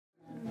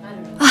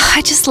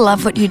I just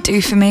love what you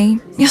do for me.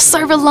 You're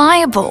so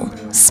reliable,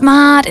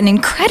 smart, and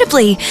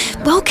incredibly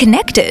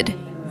well-connected.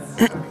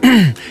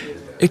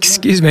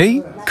 Excuse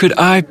me, could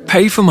I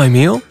pay for my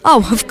meal?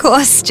 Oh, of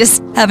course,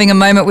 just having a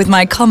moment with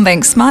my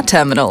CommBank Smart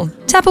Terminal.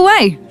 Tap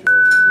away.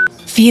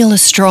 Feel a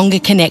stronger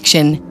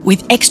connection.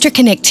 With extra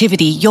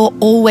connectivity, you're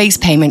always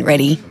payment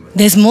ready.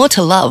 There's more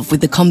to love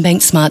with the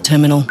CommBank Smart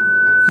Terminal.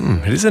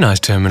 It is a nice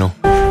terminal.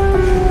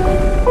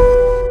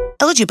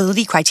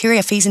 Eligibility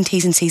criteria, fees and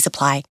T's and C's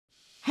apply.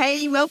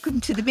 Hey,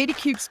 welcome to the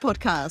Medicubes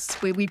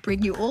podcast, where we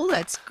bring you all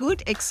that's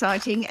good,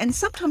 exciting and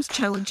sometimes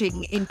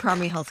challenging in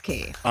primary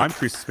healthcare. I'm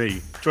Chris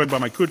Spee, joined by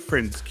my good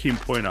friends Kim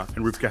Pointer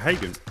and Rivka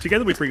Hagen.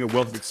 Together we bring a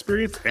wealth of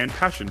experience and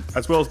passion,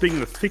 as well as being in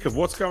the thick of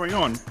what's going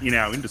on in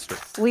our industry.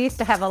 We used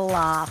to have a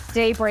laugh,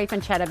 debrief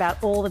and chat about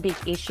all the big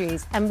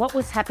issues and what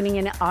was happening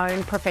in our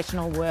own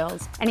professional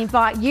worlds, and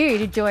invite you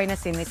to join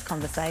us in this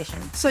conversation.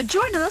 So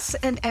join us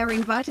and our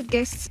invited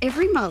guests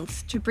every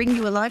month to bring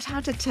you a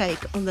light-hearted take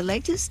on the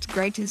latest,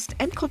 greatest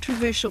and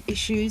controversial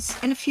issues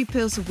and a few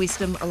pearls of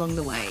wisdom along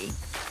the way.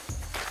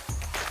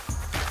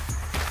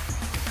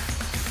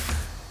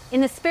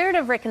 In the spirit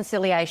of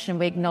reconciliation,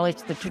 we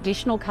acknowledge the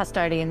traditional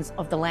custodians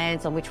of the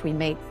lands on which we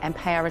meet and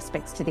pay our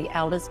respects to the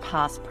elders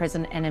past,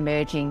 present and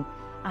emerging.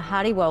 A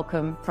hearty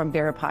welcome from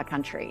Birrapah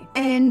country.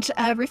 And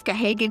Rivka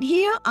Hagen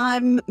here.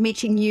 I'm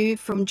meeting you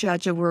from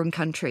Dja Wurrung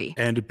country.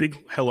 And a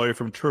big hello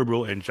from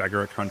Turrbal and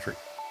Jagera country.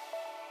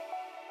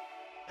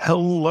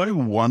 Hello,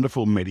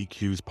 wonderful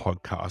Medicubes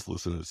podcast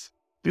listeners.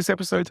 This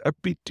episode's a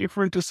bit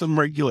different to some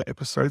regular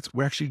episodes.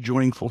 We're actually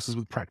joining forces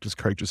with Practice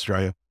Coach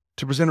Australia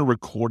to present a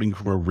recording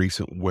from a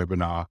recent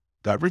webinar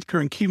that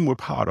Rivka and Kim were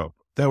part of.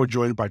 They were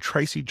joined by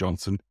Tracy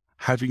Johnson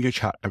having a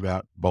chat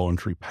about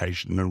voluntary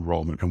patient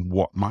enrolment and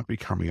what might be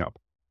coming up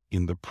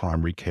in the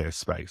primary care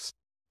space.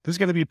 There's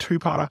going to be a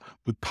two-parter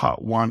with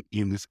part one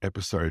in this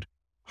episode.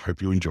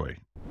 Hope you enjoy.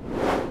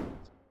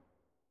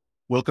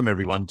 Welcome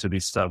everyone to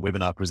this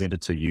webinar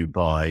presented to you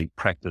by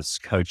Practice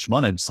Coach.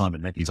 My name's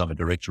Simon Matthews. I'm a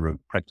director of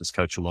Practice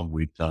Coach along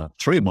with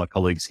three of my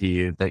colleagues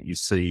here that you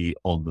see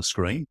on the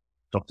screen,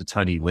 Dr.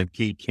 Tony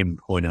Lemke, Kim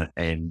Pointer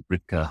and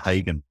Rivka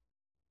Hagen.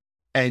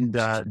 And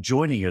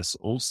joining us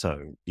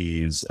also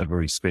is a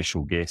very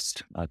special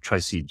guest,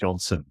 Tracy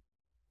Johnson.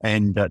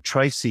 And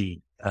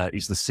Tracy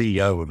is the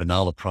CEO of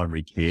Inala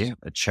Primary Care,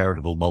 a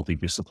charitable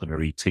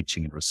multidisciplinary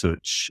teaching and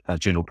research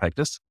general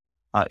practice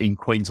in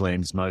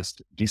Queensland's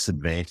most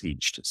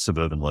disadvantaged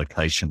suburban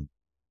location.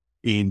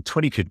 In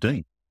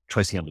 2015,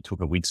 Tracy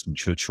undertook a Winston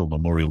Churchill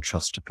Memorial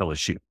Trust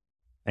Fellowship,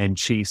 and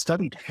she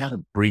studied how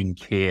to bring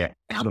care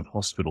out of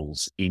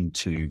hospitals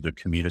into the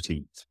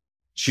community.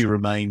 She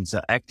remains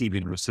active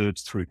in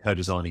research through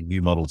co-designing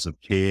new models of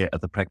care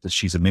at the practice.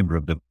 She's a member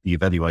of the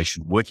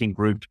Evaluation Working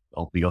Group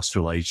of the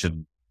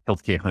Australasian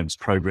Healthcare Homes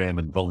Program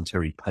and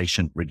Voluntary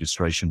Patient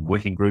Registration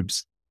Working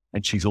Groups.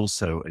 And she's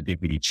also a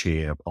deputy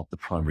chair of the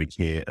Primary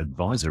Care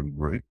Advisory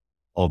Group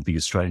of the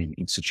Australian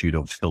Institute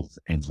of Health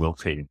and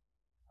Welfare.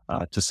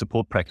 To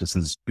support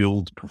practices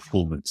build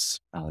performance,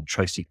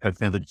 Tracy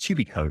co-founded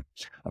Cubico,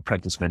 a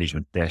practice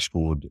management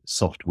dashboard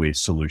software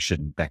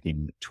solution back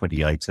in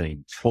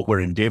 2018. What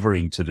we're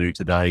endeavouring to do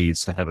today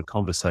is to have a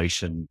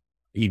conversation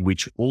in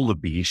which all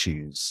of the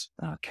issues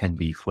can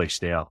be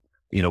fleshed out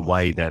in a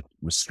way that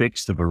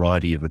respects the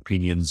variety of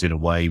opinions, in a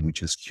way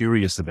which is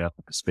curious about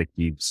the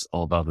perspectives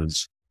of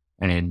others.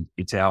 And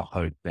it's our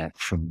hope that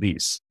from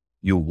this,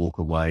 you'll walk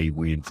away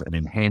with an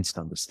enhanced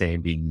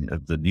understanding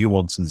of the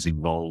nuances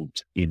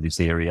involved in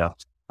this area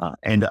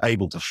and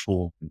able to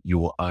form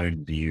your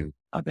own view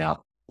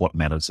about what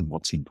matters and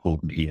what's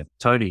important here.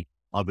 Tony,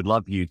 I would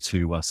love you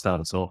to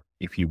start us off,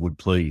 if you would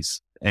please,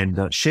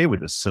 and share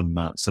with us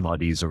some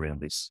ideas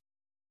around this.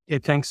 Yeah,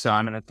 thanks,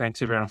 Simon, and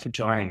thanks everyone for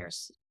joining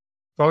us.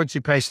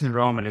 Voluntary patient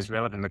enrolment is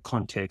relevant in the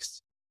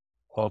context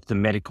of the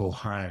medical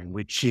home,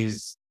 which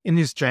is, in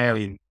the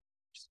Australian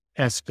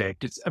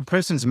aspect, it's a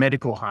person's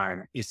medical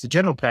home. It's the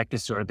general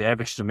practice or the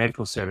average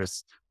medical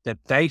service that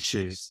they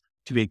choose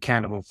to be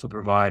accountable for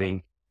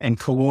providing and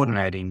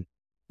coordinating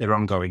their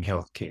ongoing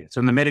health care. So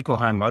in the medical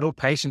home model,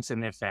 patients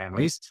and their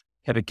families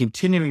have a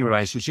continuing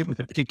relationship with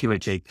a particular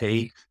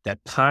GP.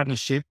 That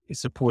partnership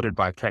is supported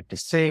by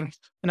practice teams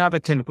and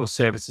other clinical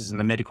services in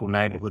the medical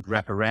neighbourhood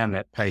wrap around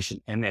that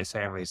patient and their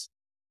families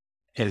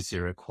as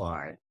they're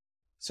required.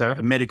 So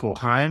a medical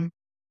home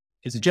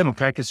is a general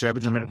practice or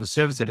Aboriginal medical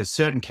service that has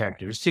certain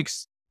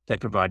characteristics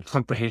that provide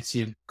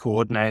comprehensive,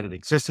 coordinated,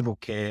 accessible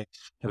care,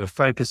 have a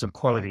focus on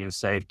quality and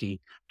safety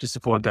to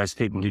support those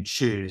people who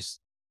choose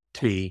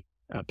to be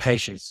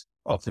patients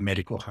of the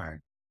medical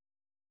home.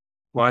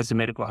 Why is the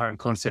medical home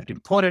concept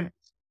important?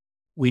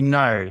 We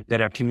know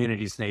that our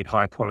communities need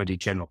high quality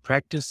general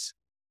practice.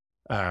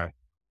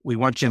 We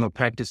want general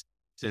practices.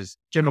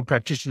 General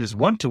practitioners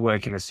want to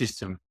work in a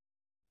system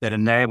that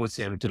enables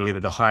them to deliver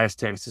the highest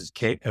standards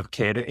of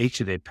care to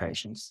each of their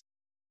patients.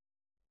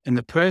 And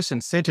the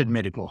person-centered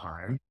medical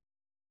home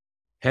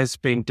has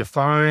been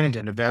defined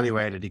and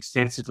evaluated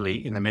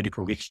extensively in the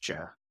medical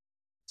literature.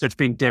 So it's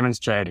been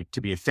demonstrated to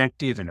be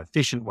effective and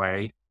efficient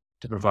way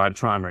to provide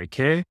primary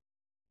care.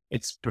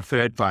 It's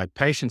preferred by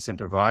patients and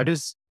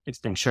providers. It's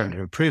been shown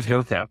to improve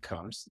health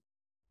outcomes,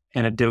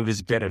 and it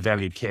delivers better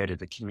valued care to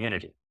the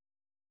community.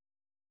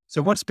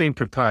 So what's been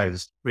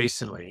proposed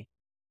recently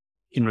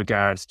in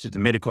regards to the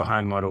medical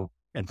home model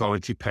and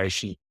voluntary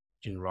patient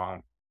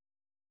enrolment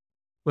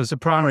was a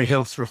primary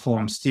health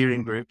reform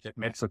steering group that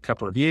met for a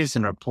couple of years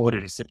and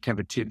reported in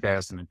September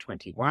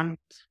 2021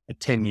 a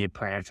 10-year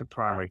plan for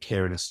primary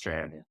care in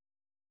Australia.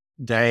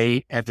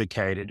 They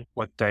advocated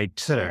what they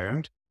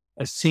termed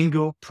a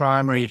single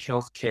primary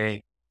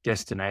healthcare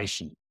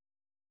destination,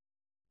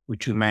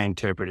 which we may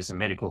interpret as a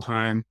medical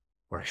home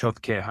or a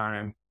healthcare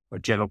home or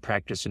general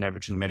practice and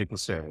Aboriginal medical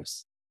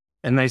service.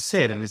 And they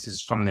said, and this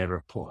is from their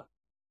report,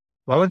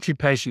 voluntary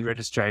patient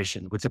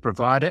registration with a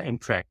provider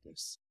and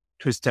practice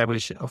to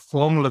establish a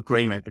formal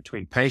agreement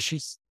between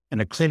patients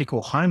and a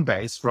clinical home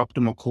base for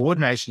optimal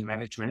coordination,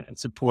 management and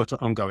support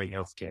for ongoing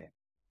healthcare,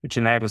 which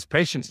enables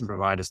patients and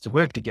providers to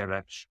work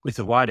together with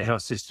the wider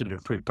health system to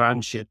improve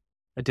partnership,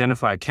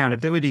 identify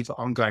accountability for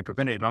ongoing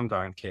preventative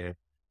ongoing care,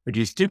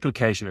 reduce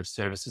duplication of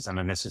services and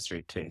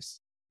unnecessary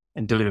tests,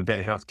 and deliver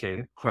better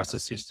healthcare across the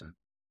system.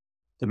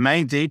 The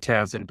main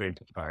details that have been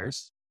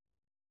proposed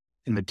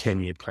in the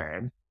 10-year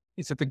plan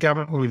is that the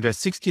government will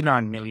invest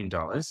 $69 million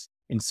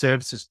in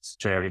Services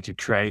Australia to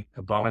create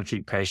a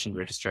voluntary patient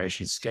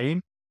registration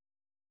scheme.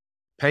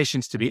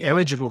 Patients to be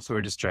eligible for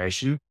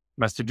registration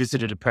must have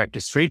visited a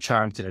practice 3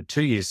 times in a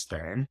 2-year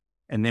span,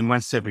 and then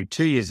once every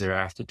 2 years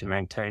thereafter to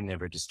maintain their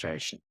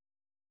registration.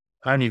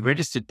 Only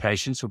registered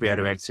patients will be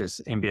able to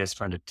access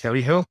MBS-funded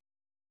telehealth,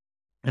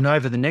 and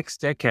over the next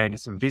decade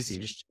it's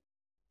envisaged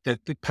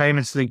that the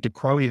payments linked to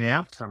quality and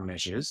outcome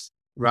measures,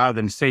 rather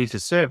than fee for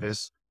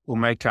service, will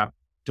make up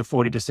to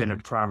 40%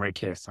 of primary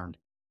care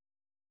funding.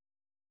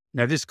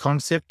 Now, this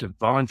concept of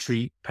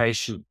voluntary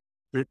patient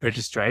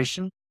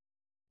registration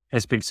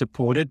has been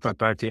supported by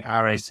both the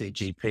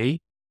RACGP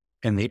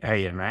and the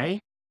AMA,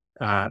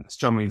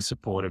 strongly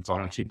supported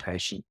voluntary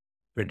patient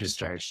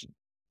registration.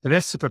 So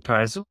that's the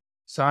proposal,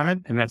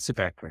 Simon, and that's the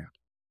background.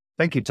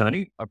 Thank you,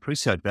 Tony. I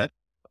appreciate that.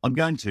 I'm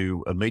going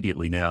to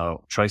immediately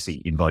now,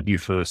 Tracy, invite you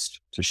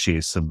first to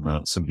share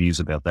some views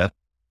about that,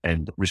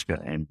 and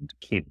Rishka and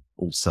Ken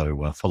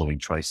also following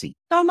Tracy.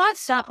 So I might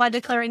start by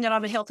declaring that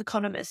I'm a health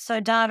economist. So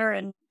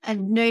data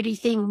and nerdy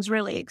things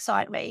really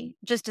excite me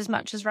just as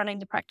much as running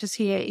the practice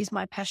here is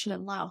my passion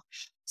and love.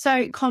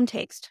 So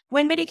context.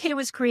 When Medicare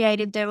was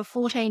created, there were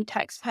 14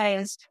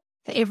 taxpayers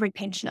for every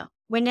pensioner.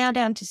 We're now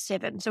down to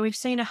 7. So we've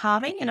seen a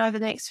halving, and over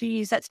the next few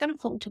years, that's going to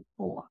fall to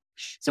 4.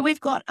 So we've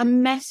got a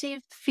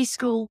massive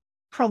fiscal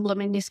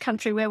problem in this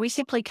country where we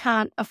simply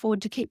can't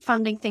afford to keep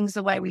funding things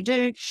the way we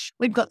do.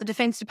 We've got the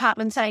Defence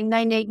Department saying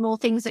they need more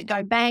things that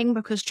go bang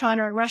because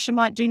China and Russia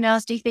might do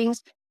nasty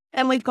things.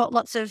 And we've got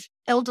lots of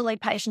elderly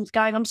patients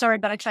going, I'm sorry,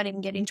 but I can't even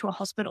get into a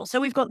hospital.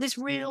 So we've got this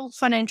real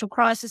financial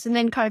crisis, and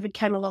then COVID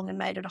came along and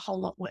made it a whole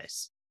lot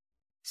worse.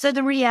 So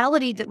the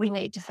reality that we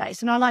need to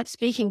face, and I like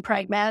speaking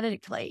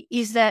pragmatically,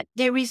 is that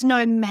there is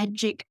no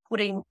magic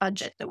pudding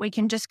budget that we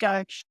can just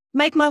go,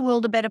 make my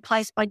world a better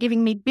place by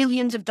giving me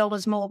billions of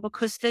dollars more,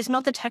 because there's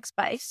not the tax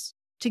base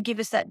to give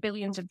us that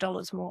billions of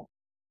dollars more.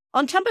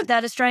 On top of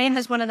that, Australia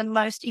has one of the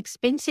most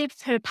expensive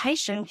per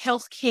patient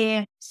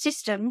healthcare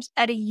systems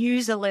at a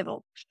user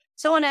level.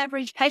 So on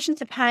average,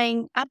 patients are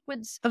paying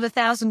upwards of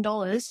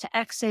 $1,000 to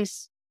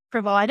access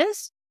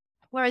providers,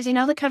 whereas in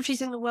other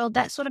countries in the world,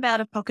 that sort of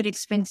out-of-pocket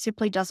expense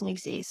simply doesn't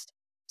exist.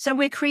 So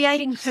we're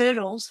creating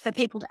hurdles for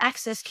people to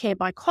access care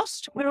by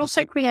cost. We're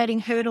also creating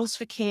hurdles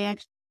for care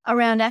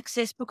around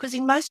access, because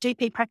in most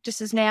GP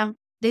practices now,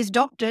 there's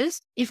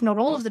doctors, if not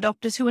all of the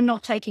doctors, who are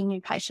not taking new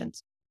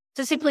patients.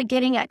 So simply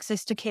getting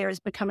access to care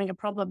is becoming a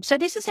problem. So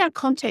this is our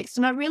context,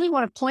 and I really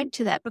want to point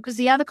to that, because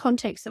the other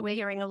context that we're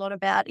hearing a lot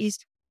about is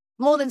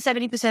more than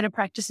 70% of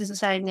practices are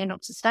saying they're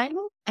not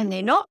sustainable, and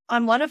they're not.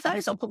 I'm one of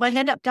those. I'll put my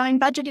hand up going,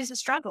 budget is a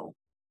struggle.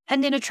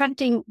 And then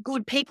attracting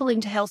good people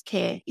into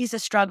healthcare is a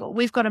struggle.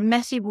 We've got a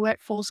massive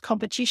workforce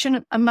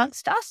competition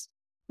amongst us.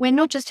 We're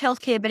not just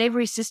healthcare, but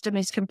every system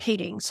is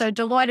competing. So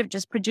Deloitte have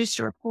just produced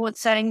a report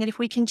saying that if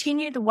we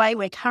continue the way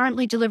we're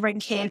currently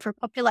delivering care for a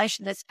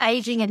population that's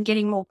aging and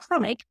getting more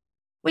chronic,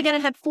 we're going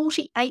to have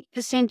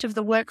 48% of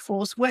the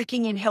workforce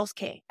working in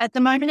healthcare. At the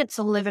moment, it's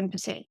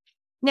 11%.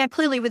 Now,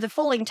 clearly, with a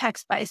falling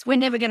tax base, we're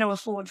never going to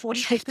afford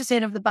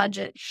 48% of the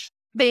budget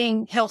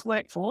being health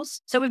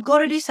workforce. So we've got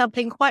to do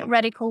something quite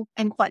radical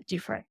and quite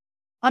different.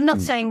 I'm not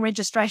saying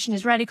registration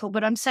is radical,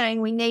 but I'm saying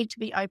we need to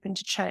be open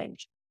to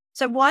change.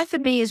 So why for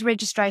me is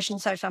registration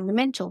so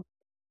fundamental?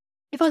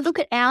 If I look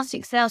at our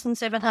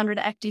 6,700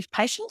 active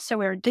patients, so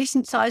we're a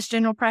decent-sized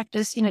general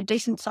practice in a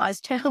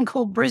decent-sized town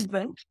called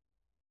Brisbane,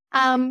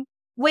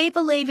 we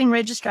believe in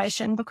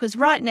registration because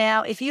right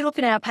now, if you look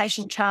at our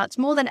patient charts,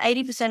 more than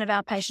 80% of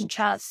our patient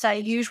charts say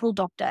usual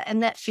doctor,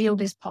 and that field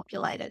is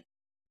populated.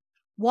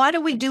 Why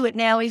do we do it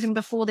now even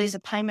before there's a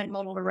payment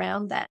model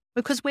around that?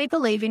 Because we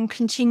believe in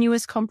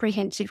continuous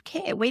comprehensive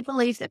care. We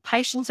believe that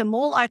patients are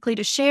more likely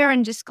to share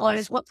and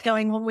disclose what's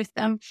going on with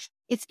them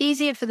It's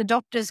easier for the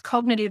doctor's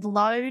cognitive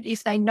load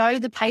if they know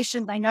the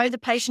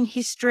patient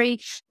history,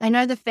 they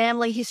know the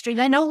family history,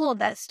 they know all of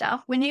that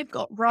stuff. When you've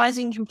got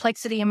rising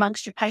complexity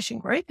amongst your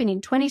patient group, and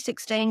in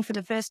 2016, for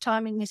the first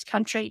time in this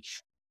country,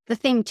 the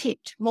thing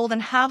tipped. More than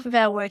half of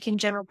our work in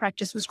general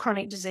practice was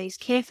chronic disease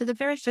care for the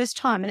very first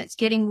time, and it's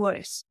getting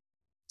worse.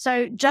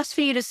 So just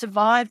for you to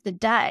survive the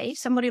day,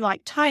 somebody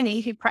like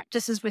Tony, who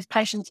practices with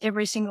patients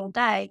every single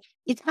day,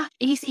 it's much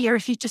easier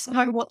if you just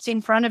know what's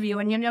in front of you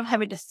and you're not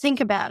having to think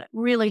about it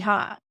really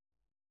hard.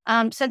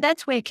 So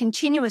that's where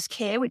continuous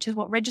care, which is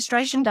what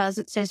registration does,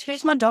 it says,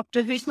 who's my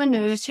doctor, who's my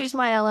nurse, who's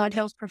my allied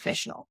health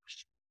professional?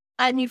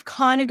 And you've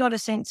kind of got a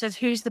sense of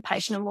who's the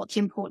patient and what's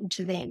important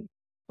to them.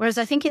 Whereas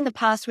I think in the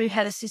past, we've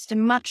had a system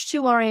much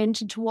too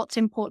oriented to what's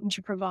important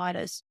to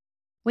providers.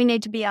 We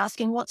need to be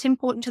asking what's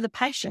important to the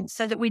patient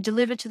so that we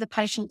deliver to the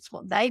patients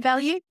what they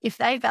value. If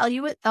they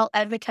value it, they'll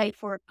advocate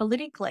for it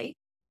politically.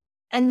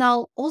 And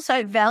they'll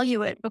also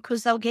value it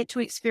because they'll get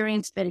to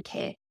experience better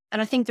care.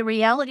 And I think the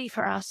reality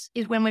for us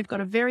is when we've got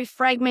a very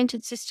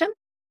fragmented system,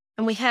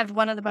 and we have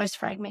one of the most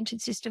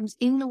fragmented systems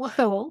in the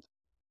world,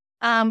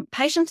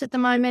 patients at the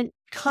moment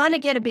kind of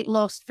get a bit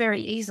lost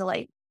very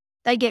easily.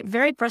 They get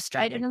very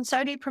frustrated, and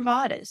so do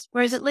providers.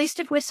 Whereas at least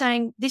if we're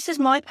saying, this is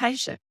my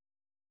patient,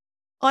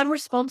 I'm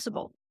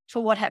responsible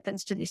for what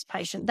happens to this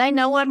patient. They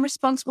know I'm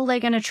responsible. They're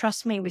going to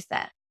trust me with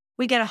that.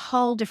 We get a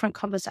whole different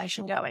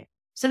conversation going.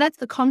 So that's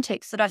the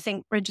context that I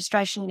think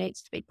registration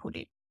needs to be put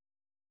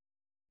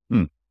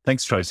in.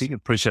 Thanks, Tracy.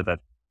 Appreciate that.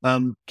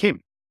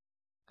 Kim.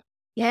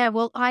 Yeah,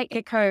 well, I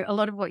echo a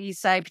lot of what you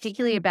say,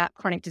 particularly about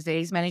chronic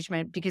disease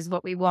management, because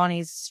what we want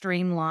is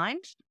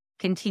streamlined,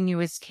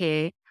 continuous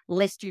care,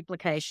 less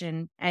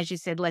duplication, as you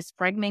said, less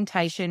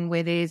fragmentation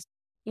where there's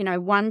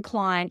one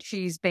client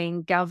who's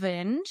being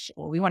governed,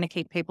 or we want to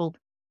keep people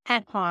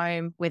at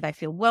home where they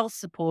feel well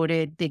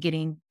supported. They're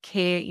getting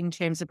care in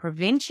terms of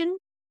prevention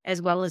as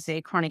well as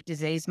their chronic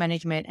disease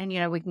management.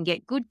 And, we can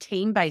get good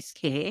team-based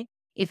care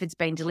if it's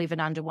been delivered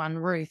under one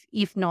roof.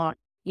 If not,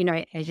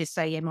 as you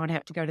say, you might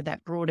have to go to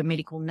that broader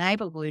medical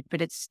neighbourhood, but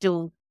it's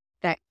still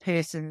that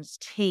person's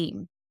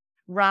team.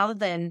 Rather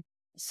than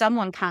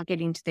someone can't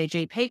get into their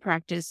GP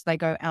practice, they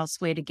go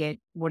elsewhere to get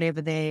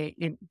whatever their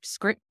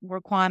script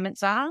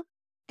requirements are.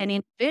 And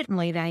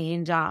inadvertently, they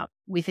end up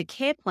with a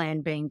care plan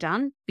being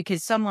done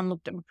because someone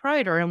looked at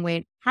Maproda and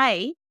went,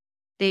 hey,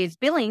 there's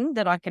billing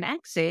that I can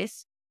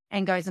access,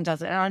 and goes and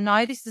does it. And I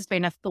know this has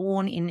been a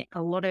thorn in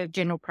a lot of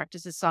general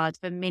practice sides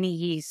for many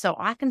years. So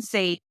I can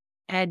see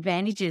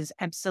advantages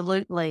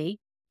absolutely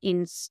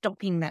in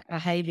stopping that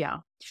behaviour.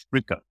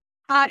 Rivka.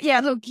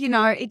 Look,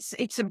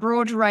 it's a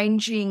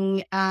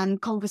broad-ranging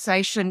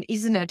conversation,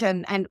 isn't it?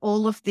 And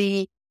all of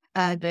the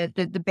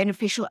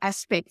beneficial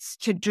aspects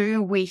to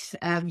do with,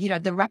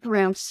 the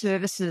wraparound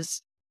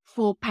services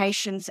for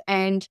patients,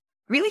 and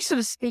really sort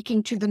of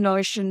speaking to the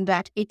notion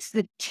that it's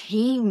the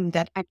team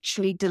that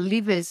actually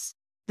delivers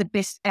the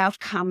best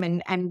outcome,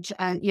 and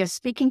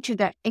speaking to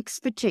that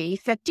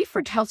expertise that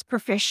different health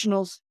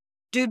professionals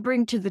do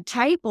bring to the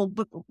table,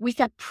 but with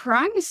that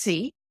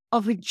primacy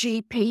of a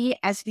GP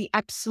as the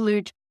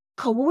absolute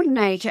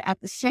coordinator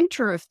at the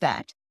center of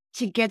that,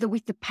 together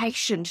with the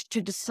patient to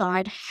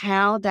decide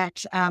how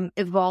that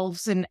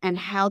evolves and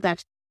how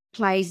that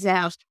plays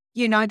out.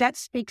 That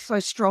speaks so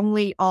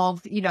strongly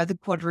of, the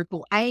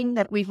quadruple aim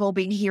that we've all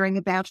been hearing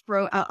about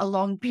for a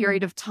long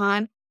period of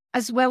time,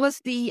 as well as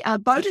the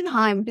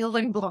Bodenheim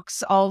building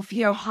blocks of,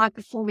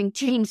 high-performing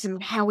teams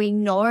and how we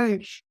know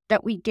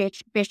that we get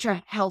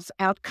better health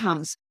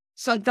outcomes.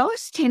 So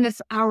those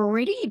tenets are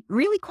already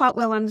really quite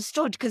well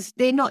understood because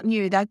they're not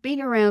new. They've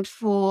been around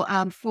for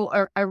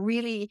a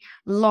really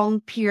long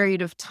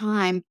period of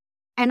time.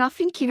 And I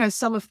think,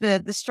 some of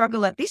the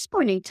struggle at this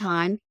point in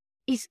time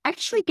is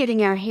actually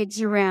getting our heads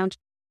around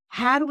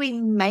how do we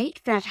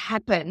make that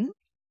happen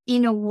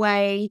in a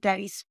way that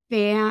is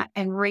fair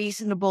and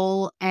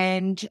reasonable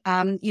and,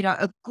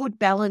 a good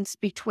balance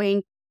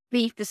between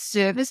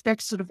fee-for-service,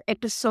 that sort of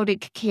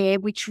episodic care,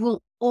 which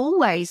will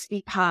always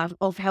be part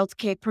of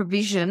healthcare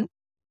provision,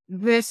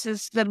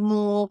 versus the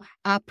more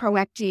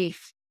proactive,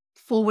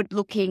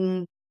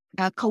 forward-looking,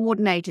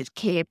 coordinated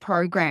care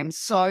programs.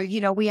 So,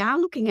 we are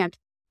looking at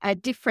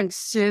different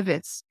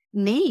service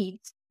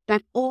needs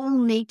that all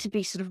need to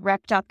be sort of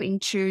wrapped up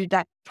into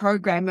that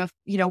program of,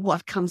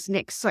 what comes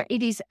next. So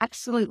it is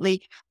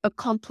absolutely a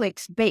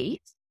complex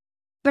beast.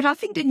 But I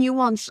think the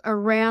nuance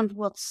around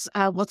what's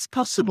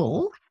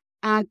possible,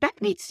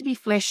 that needs to be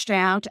fleshed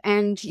out.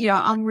 And,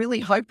 I'm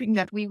really hoping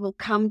that we will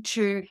come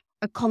to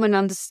a common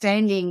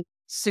understanding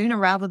sooner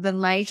rather than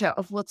later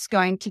of what's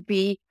going to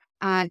be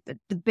the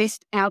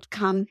best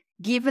outcome,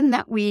 given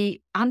that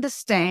we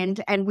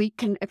understand and we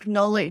can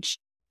acknowledge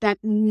that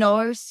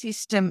no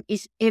system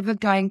is ever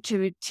going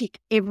to tick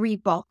every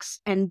box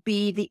and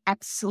be the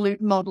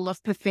absolute model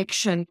of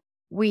perfection.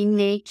 We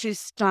need to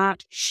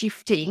start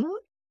shifting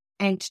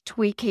and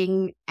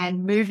tweaking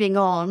and moving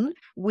on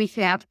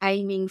without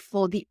aiming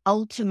for the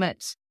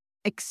ultimate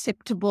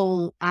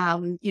acceptable,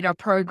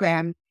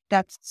 program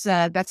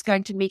that's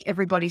going to meet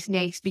everybody's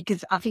needs,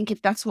 because I think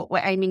if that's what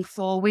we're aiming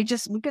for, we're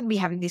going to be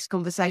having this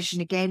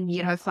conversation again,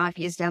 5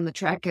 years down the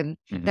track, and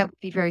that would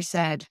be very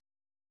sad.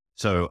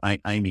 So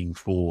aiming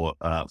for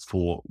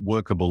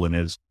workable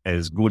and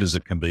as good as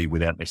it can be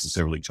without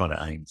necessarily trying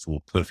to aim for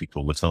perfect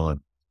all the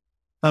time.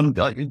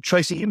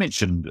 Tracy, you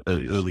mentioned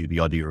earlier the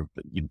idea of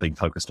being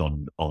focused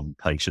on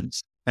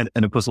patients. And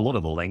of course, a lot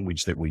of the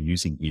language that we're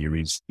using here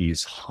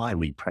is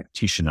highly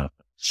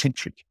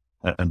practitioner-centric.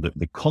 And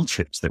the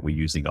concepts that we're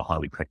using are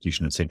highly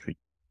practitioner-centric.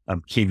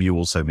 Kim, you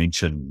also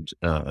mentioned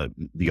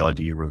the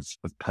idea of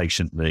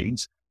patient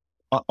needs.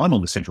 I'm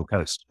on the central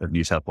coast of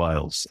New South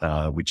Wales,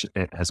 which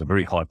has a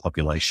very high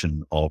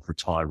population of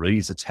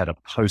retirees. It's had a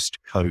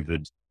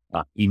post-COVID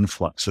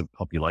influx of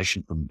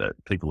population from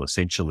people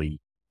essentially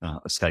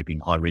escaping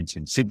high rents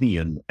in Sydney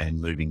and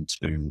moving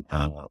to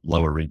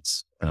lower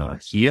rents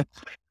here.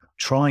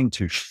 Trying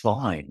to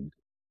find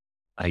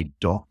a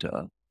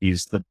doctor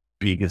is the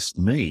biggest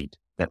need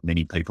that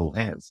many people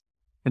have.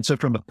 And so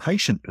from a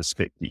patient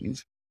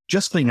perspective,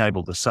 just being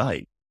able to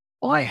say,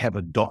 I have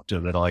a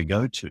doctor that I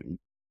go to,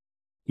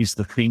 is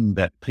the thing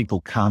that people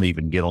can't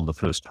even get on the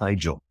first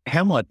page of.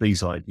 How might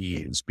these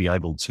ideas be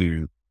able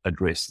to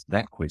address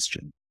that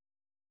question?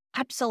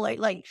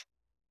 Absolutely.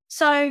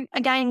 So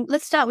again,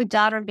 let's start with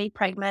data and be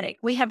pragmatic.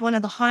 We have one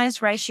of the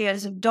highest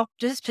ratios of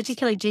doctors,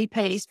 particularly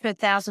GPs, per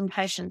 1,000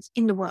 patients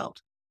in the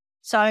world.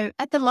 So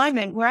at the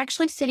moment, we're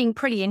actually sitting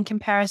pretty in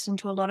comparison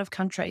to a lot of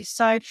countries.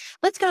 So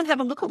let's go and have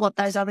a look at what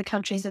those other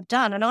countries have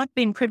done. And I've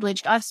been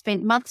privileged. I've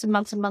spent months and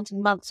months and months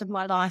and months of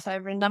my life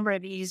over a number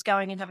of years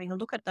going and having a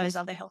look at those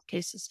other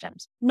healthcare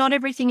systems. Not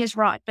everything is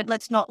right, but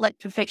let's not let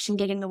perfection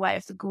get in the way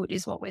of the good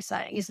is what we're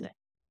saying, isn't it?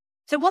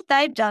 So what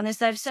they've done is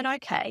they've said,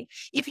 okay,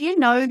 if you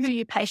know who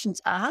your patients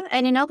are,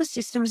 and in other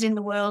systems in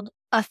the world,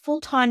 a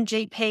full-time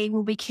GP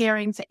will be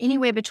caring for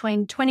anywhere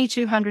between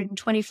 2,200 and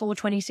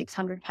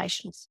 2,600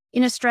 patients.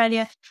 In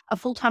Australia, a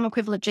full-time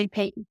equivalent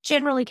GP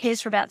generally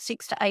cares for about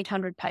 600 to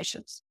 800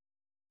 patients.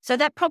 So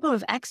that problem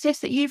of access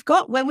that you've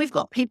got, when we've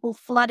got people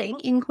flooding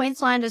in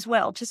Queensland as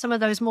well to some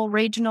of those more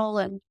regional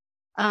and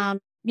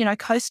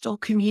coastal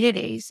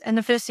communities, and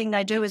the first thing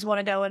they do is want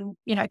to go and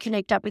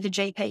connect up with a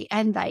GP,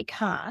 and they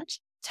can't.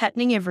 It's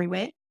happening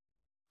everywhere.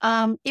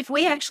 If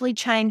we actually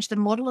change the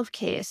model of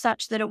care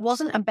such that it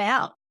wasn't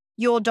about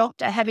your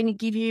doctor having to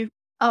give you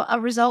a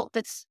result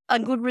that's a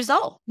good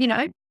result,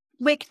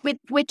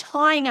 we're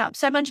tying up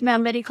so much of our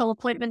medical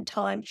appointment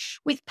time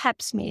with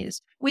pap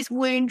smears, with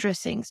wound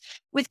dressings,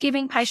 with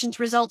giving patients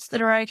results that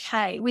are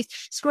okay, with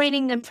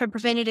screening them for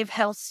preventative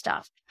health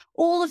stuff.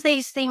 All of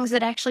these things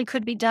that actually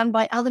could be done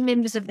by other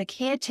members of the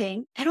care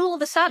team, and all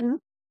of a sudden,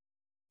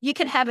 you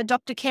could have a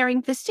doctor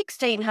caring for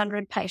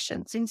 1,600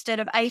 patients instead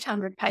of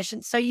 800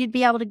 patients. So you'd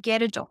be able to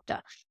get a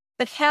doctor.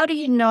 But how do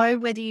you know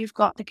whether you've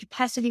got the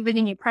capacity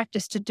within your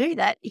practice to do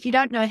that if you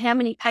don't know how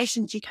many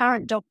patients your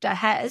current doctor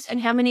has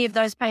and how many of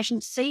those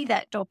patients see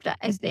that doctor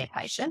as their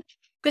patient?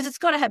 Because it's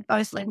got to have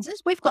both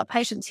lenses. We've got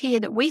patients here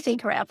that we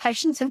think are our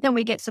patients, and then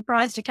we get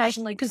surprised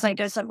occasionally because they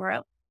go somewhere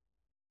else.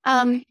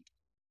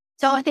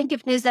 So I think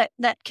if there's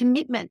that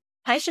commitment,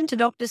 patient to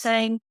doctor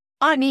saying,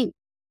 I'm in,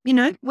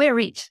 we're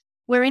it.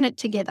 We're in it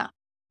together.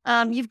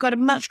 You've got a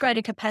much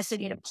greater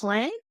capacity to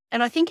plan.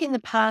 And I think in the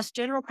past,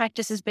 general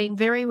practice has been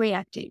very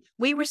reactive.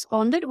 We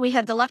responded. We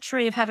had the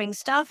luxury of having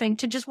staffing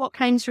to just what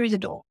came through the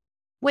door.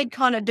 We'd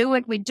kind of do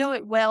it. We'd do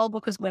it well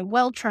because we're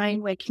well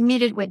trained, we're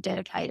committed, we're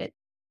dedicated.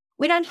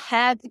 We don't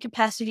have the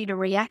capacity to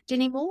react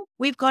anymore.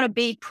 We've got to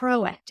be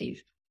proactive.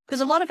 Because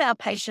a lot of our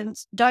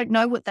patients don't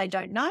know what they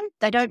don't know.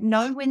 They don't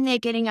know when they're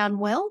getting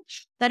unwell.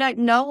 They don't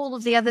know all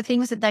of the other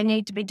things that they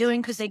need to be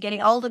doing because they're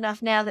getting old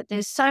enough now that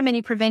there's so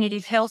many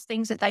preventative health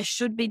things that they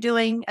should be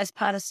doing as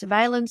part of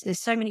surveillance. There's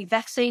so many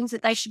vaccines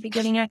that they should be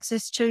getting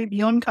access to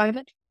beyond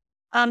COVID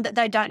that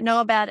they don't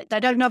know about it. They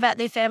don't know about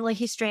their family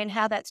history and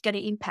how that's going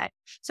to impact.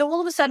 So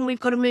all of a sudden,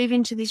 we've got to move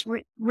into this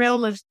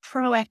realm of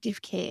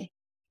proactive care.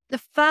 The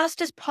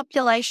fastest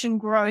population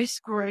growth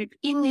group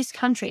in this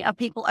country are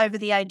people over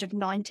the age of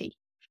 90.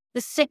 The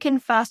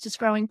second fastest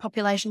growing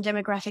population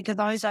demographic are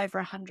those over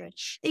 100.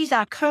 These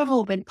are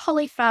comorbid,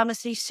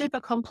 polypharmacy, super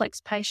complex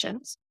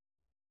patients.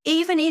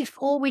 Even if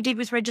all we did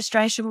with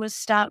registration was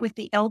start with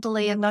the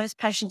elderly and those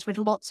patients with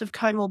lots of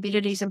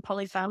comorbidities and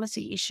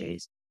polypharmacy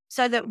issues,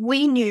 so that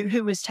we knew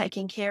who was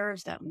taking care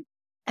of them,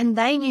 and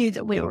they knew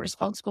that we were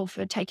responsible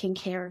for taking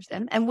care of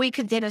them, and we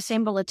could then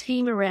assemble a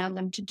team around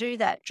them to do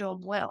that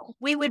job well,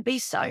 we would be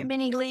so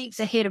many leagues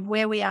ahead of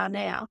where we are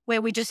now,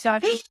 where we just go,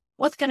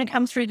 what's going to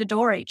come through the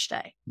door each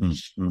day?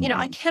 Mm-hmm.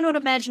 I cannot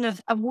imagine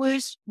a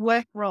worse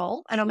work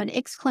role, and I'm an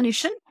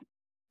ex-clinician,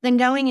 than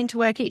going into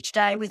work each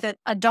day with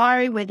a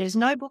diary where there's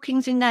no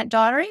bookings in that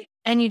diary,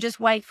 and you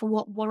just wait for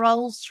what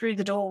rolls through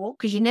the door,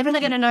 because you're never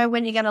going to know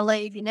when you're going to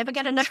leave. You're never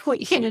going to know what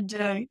you're going to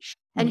do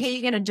and who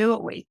you're going to do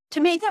it with. To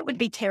me, that would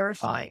be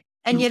terrifying.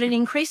 And yet an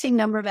increasing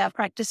number of our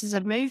practices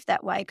have moved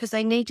that way because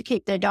they need to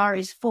keep their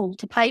diaries full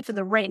to pay for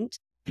the rent,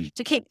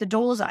 to keep the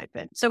doors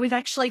open. So we've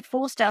actually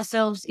forced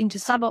ourselves into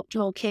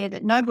suboptimal care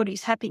that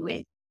nobody's happy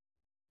with.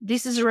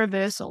 This is a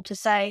reversal to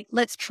say,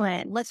 let's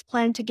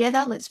plan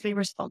together, let's be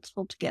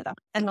responsible together.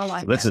 And I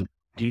like that.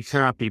 You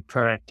can't be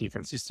proactive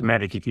and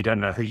systematic if you don't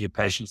know who your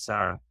patients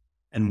are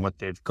and what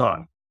they've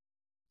got.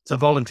 So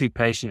voluntary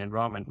patient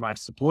enrolment might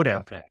support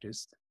our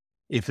practice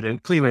if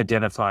it clearly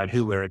identified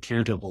who we're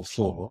accountable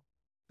for,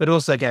 but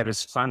also gave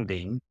us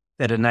funding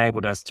that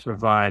enabled us to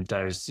provide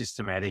those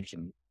systematic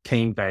and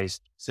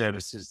team-based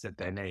services that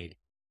they need.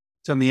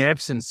 So in the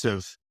absence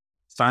of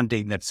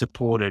funding that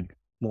supported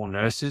more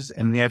nurses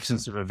and the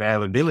absence of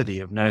availability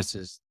of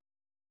nurses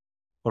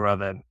or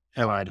other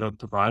allied health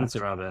providers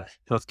or other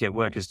healthcare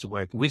workers to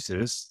work with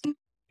us,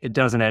 it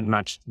doesn't add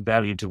much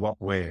value to what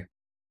we're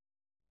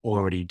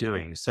already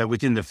doing. So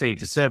within the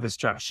fee-for-service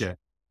structure,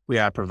 we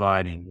are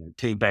providing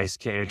team-based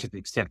care to the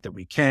extent that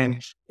we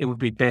can. It would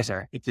be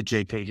better if the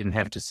GP didn't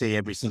have to see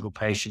every single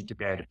patient to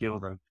be able to bill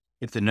them,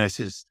 if the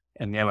nurses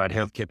and the allied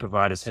healthcare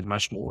providers had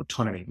much more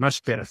autonomy,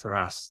 much better for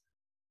us.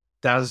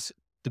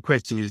 The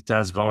question is,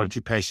 does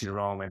voluntary patient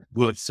enrolment,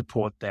 will it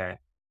support that?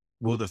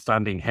 Will the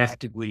funding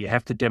will you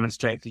have to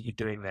demonstrate that you're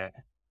doing that?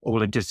 Or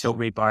will it just help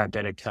me buy a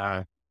better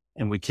car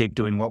and we keep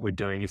doing what we're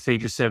doing? If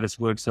fee-for-service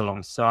works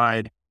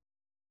alongside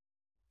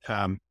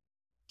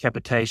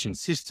capitation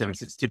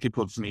systems, it's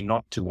difficult for me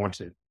not to want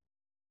to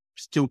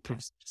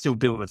still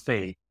bill the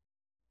fee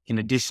in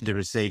addition to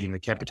receiving the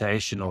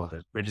capitation or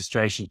the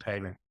registration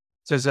payment.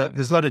 So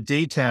there's a lot of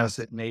details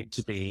that need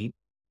to be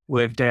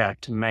worked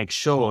out to make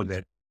sure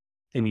that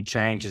any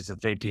changes of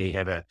VPE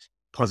have a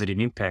positive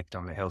impact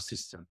on the health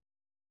system.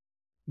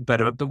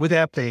 But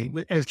without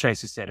as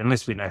Tracy said,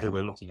 unless we know who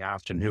we're looking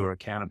after and who we're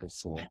accountable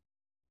for,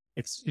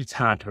 it's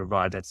hard to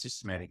provide that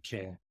systematic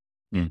care.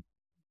 Mm.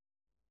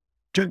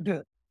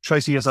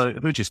 Tracy, as I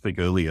heard you speak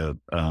earlier,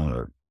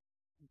 I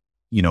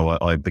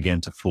began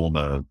to form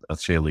a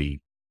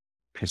fairly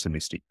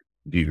pessimistic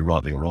view,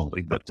 rightly or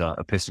wrongly, but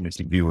a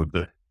pessimistic view of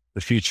the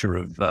future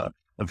of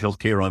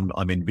healthcare.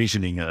 I'm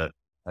envisioning a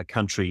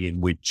country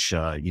in which,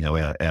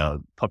 our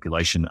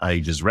population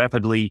ages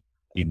rapidly,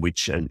 in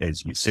which,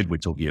 as you said, we're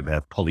talking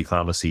about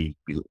polypharmacy,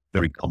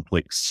 very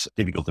complex,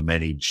 difficult to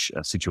manage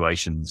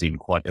situations in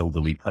quite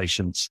elderly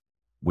patients.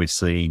 We're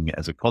seeing,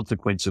 as a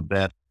consequence of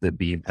that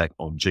the impact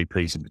on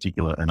GPs in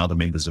particular and other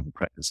members of the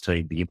practice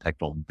team, the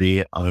impact on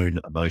their own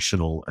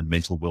emotional and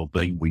mental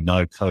well-being. We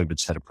know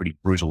COVID's had a pretty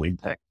brutal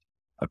impact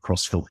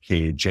across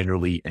healthcare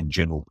generally and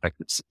general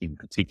practice in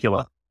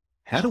particular.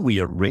 How do we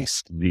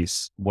arrest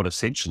this, what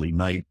essentially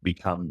may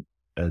become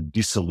a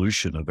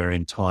dissolution of our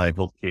entire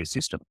healthcare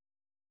system?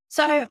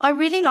 So I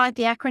really like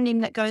the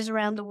acronym that goes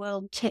around the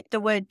world, the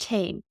word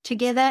team.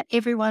 Together,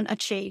 everyone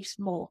achieves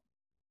more.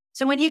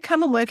 So when you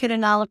come and work at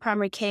Inala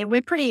Primary Care,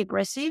 we're pretty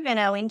aggressive in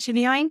our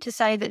interviewing to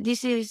say that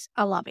this is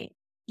a lobby.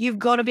 You've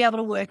got to be able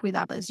to work with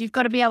others. You've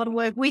got to be able to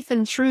work with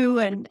and through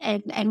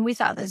and with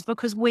others,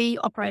 because we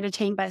operate a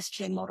team-based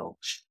care model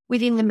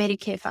within the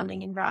Medicare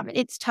funding environment.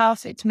 It's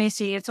tough, it's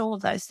messy, it's all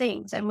of those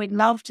things. And we'd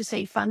love to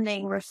see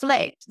funding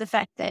reflect the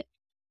fact that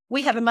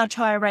we have a much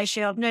higher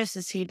ratio of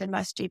nurses here than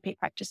most GP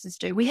practices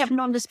do. We have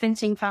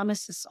non-dispensing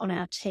pharmacists on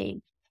our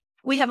team.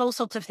 We have all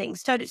sorts of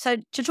things. So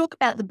to talk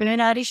about the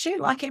burnout issue,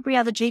 like every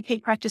other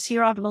GP practice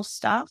here, I've lost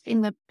staff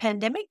in the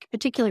pandemic,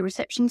 particularly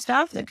reception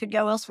staff that could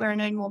go elsewhere and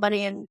earn more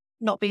money and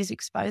not be as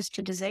exposed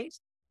to disease.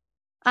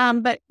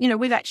 But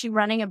we're actually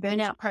running a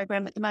burnout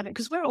program at the moment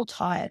because we're all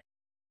tired.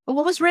 But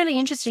what was really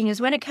interesting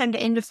is when it came to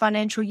end of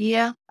financial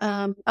year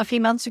a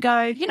few months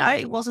ago,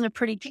 it wasn't a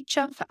pretty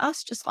picture for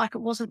us, just like it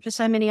wasn't for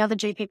so many other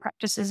GP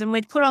practices. And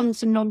we'd put on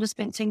some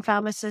non-dispensing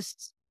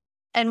pharmacists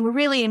and we're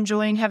really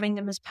enjoying having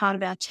them as part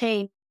of our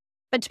team.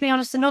 But to be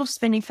honest, the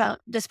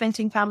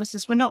non-dispensing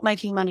pharmacists were not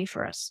making money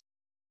for us.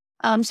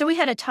 So we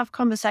had a tough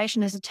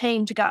conversation as a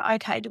team to go,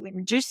 okay, do we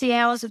reduce the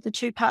hours of the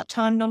 2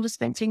 part-time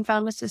non-dispensing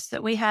pharmacists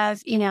that we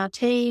have in our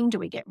team? Do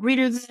we get rid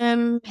of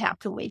them? How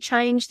can we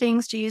change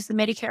things to use the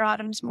Medicare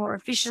items more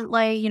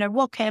efficiently?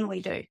 What can we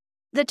do?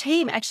 The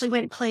team actually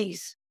went,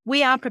 please,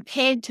 we are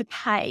prepared to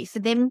pay for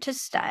them to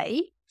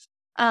stay,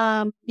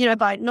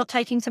 by not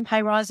taking some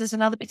pay rises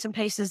and other bits and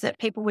pieces that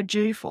people were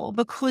due for,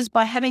 because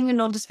by having a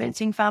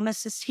non-dispensing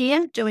pharmacist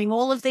here, doing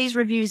all of these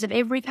reviews of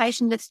every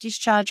patient that's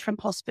discharged from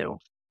hospital,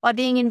 by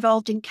being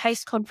involved in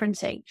case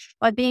conferencing,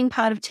 by being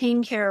part of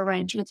team care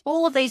arrangements,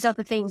 all of these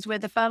other things where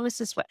the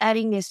pharmacists were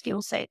adding their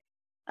skill set,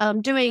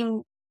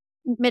 doing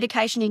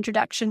medication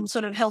introduction,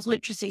 sort of health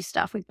literacy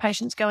stuff with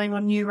patients going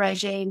on new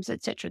regimes,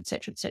 et cetera, et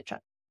cetera, et cetera.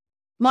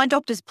 My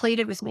doctors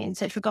pleaded with me and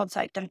said, for God's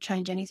sake, don't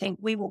change anything.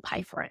 We will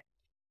pay for it.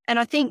 And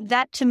I think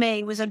that to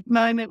me was a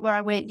moment where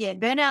I went, yeah,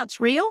 burnout's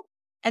real.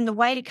 And the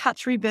way to cut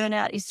through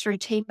burnout is through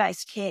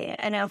team-based care.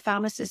 And our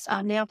pharmacists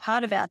are now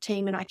part of our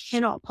team. And I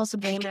cannot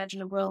possibly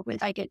imagine a world where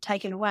they get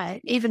taken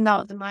away, even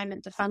though at the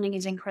moment the funding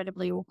is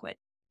incredibly awkward.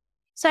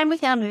 Same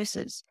with our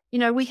nurses.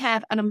 We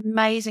have an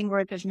amazing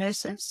group of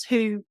nurses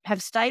who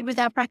have stayed with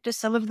our practice.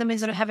 Some of them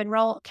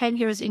came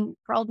here as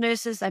enrolled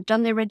nurses. They've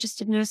done their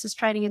registered nurses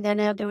training and they're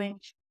now doing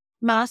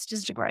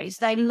master's degrees.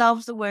 They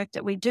love the work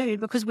that we do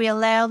because we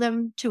allow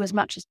them to, as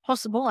much as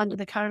possible under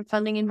the current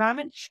funding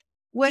environment,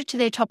 work to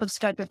their top of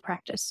scope of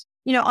practice.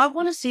 I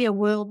want to see a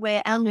world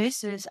where our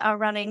nurses are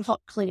running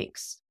hot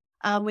clinics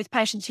with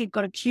patients who've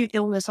got acute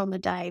illness on the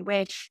day,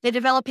 where they're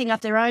developing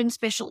up their own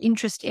special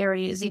interest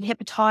areas in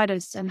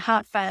hepatitis and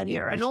heart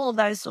failure and all of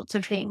those sorts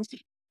of things.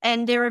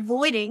 And they're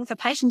avoiding, for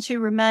patients who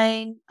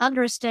remain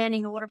under a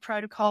standing order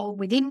protocol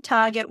within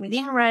target,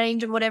 within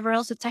range and whatever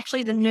else, it's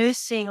actually the nurse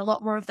seeing a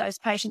lot more of those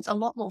patients a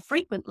lot more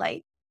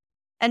frequently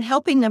and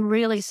helping them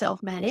really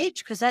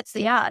self-manage, because that's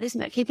the art,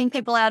 isn't it? Keeping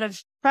people out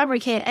of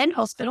primary care and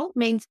hospital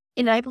means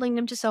enabling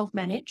them to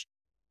self-manage.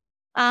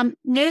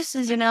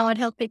 Nurses and allied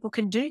health people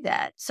can do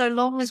that so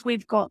long as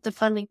we've got the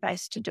funding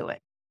base to do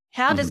it.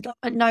 How does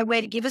government know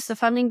where to give us the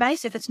funding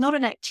base? If it's not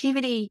an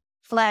activity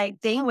flag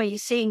thing where you're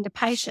seeing the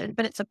patient,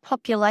 but it's a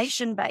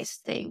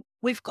population-based thing,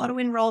 we've got to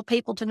enroll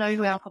people to know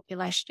who our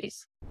population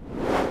is.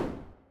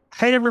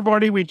 Hey,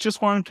 everybody, we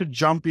just wanted to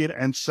jump in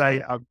and say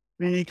a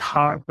big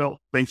heartfelt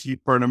thank you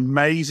for an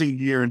amazing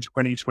year in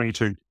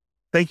 2022.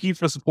 Thank you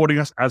for supporting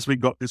us as we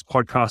got this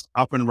podcast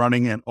up and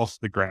running and off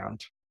the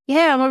ground.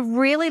 Yeah, and we're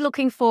really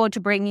looking forward to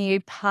bringing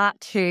you part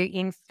 2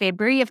 in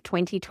February of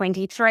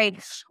 2023.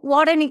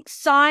 What an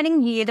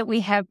exciting year that we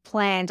have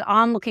planned.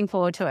 I'm looking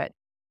forward to it.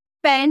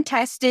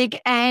 Fantastic.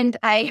 And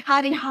a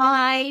hearty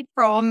hi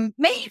from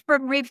me,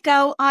 from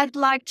Rivco. I'd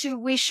like to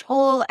wish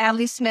all our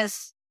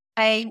listeners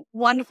a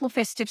wonderful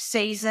festive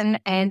season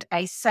and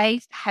a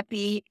safe,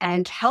 happy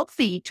and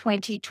healthy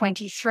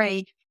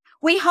 2023.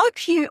 We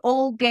hope you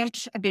all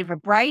get a bit of a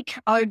break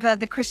over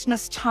the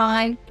Christmas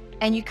time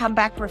and you come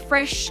back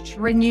refreshed,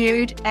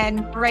 renewed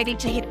and ready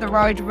to hit the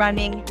road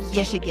running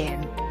yet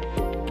again.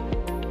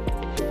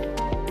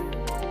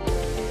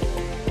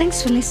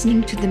 Thanks for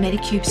listening to the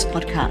Medicubes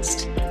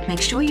podcast.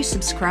 Make sure you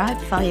subscribe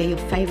via your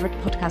favourite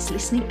podcast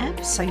listening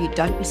app so you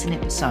don't miss an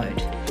episode.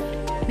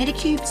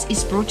 Medicubes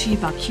is brought to you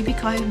by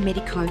Cubico,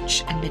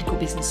 Medicoach and Medical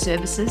Business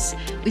Services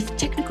with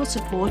technical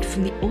support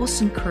from the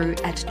awesome crew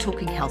at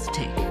Talking Health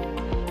Tech.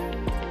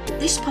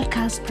 This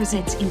podcast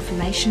presents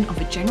information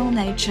of a general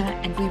nature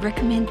and we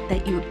recommend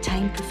that you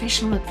obtain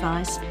professional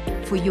advice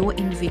for your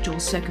individual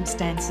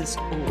circumstances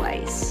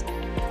always.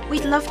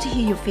 We'd love to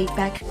hear your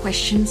feedback,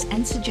 questions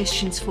and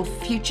suggestions for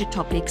future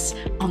topics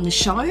on the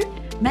show.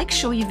 Make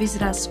sure you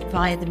visit us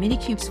via the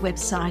Medicubes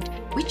website,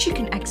 which you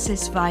can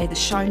access via the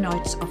show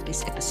notes of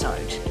this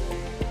episode.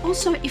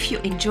 Also, if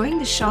you're enjoying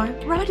the show,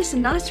 write us a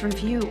nice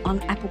review on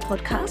Apple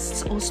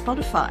Podcasts or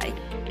Spotify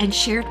and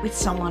share it with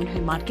someone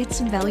who might get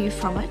some value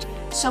from it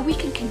so we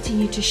can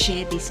continue to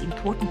share these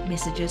important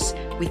messages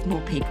with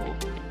more people.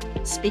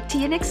 Speak to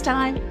you next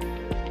time.